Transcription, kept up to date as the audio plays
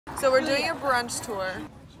So we're doing a brunch tour.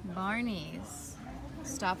 Barney's.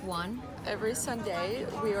 Stop 1. Every Sunday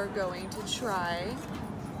we are going to try,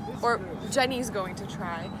 or Jenny's going to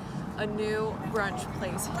try, a new brunch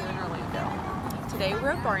place here in Orlando. Today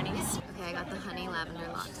we're at Barney's. Okay, I got the honey lavender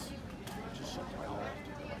latte.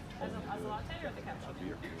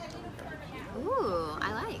 Ooh,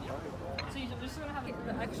 I like. So you just want to have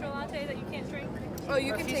the extra latte that you can't drink? Oh,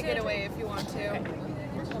 you can take it away if you want to. Okay.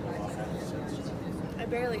 I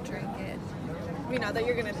barely drink it. I mean, not that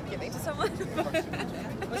you're gonna give it to someone.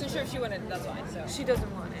 Wasn't sure if she wanted, that's why. So She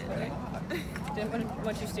doesn't want it. okay. Didn't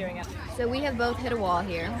want you staring at. So we have both hit a wall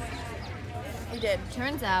here. We did.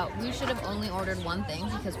 Turns out we should have only ordered one thing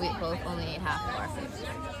because we both only ate half of our food.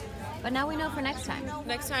 But now we know for next time.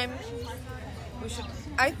 Next time we should.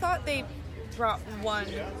 I thought they brought one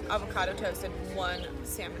avocado toast and one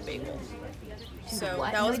salmon bagel. So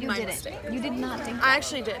What? that was No, you my didn't. mistake. You did not think I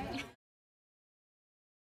actually did.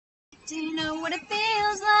 Do you know what it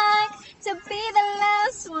feels like to be the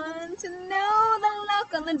last one to know the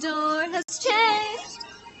lock on the door has changed?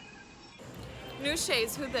 New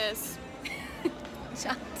shades. Who this?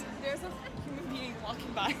 Shut. There's a human being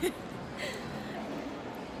walking by.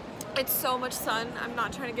 It's so much sun. I'm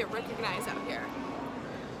not trying to get recognized out here.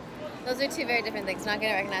 Those are two very different things. Not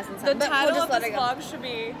getting recognized in The sun, but title we'll just of let this it go. vlog should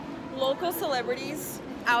be "Local Celebrities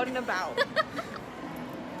Out and About."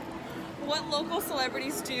 What local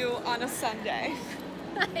celebrities do on a Sunday?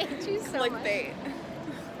 I hate you so much. Clickbait.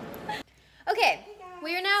 Okay,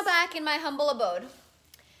 we are now back in my humble abode.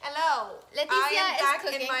 Hello. Leticia I am is back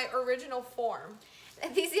cooking. in my original form.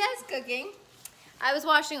 Leticia is cooking. I was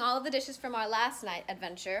washing all of the dishes from our last night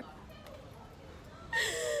adventure.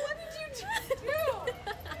 What did you just do?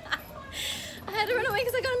 I had to run away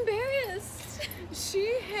because I got embarrassed. She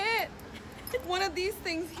hit one of these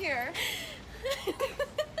things here.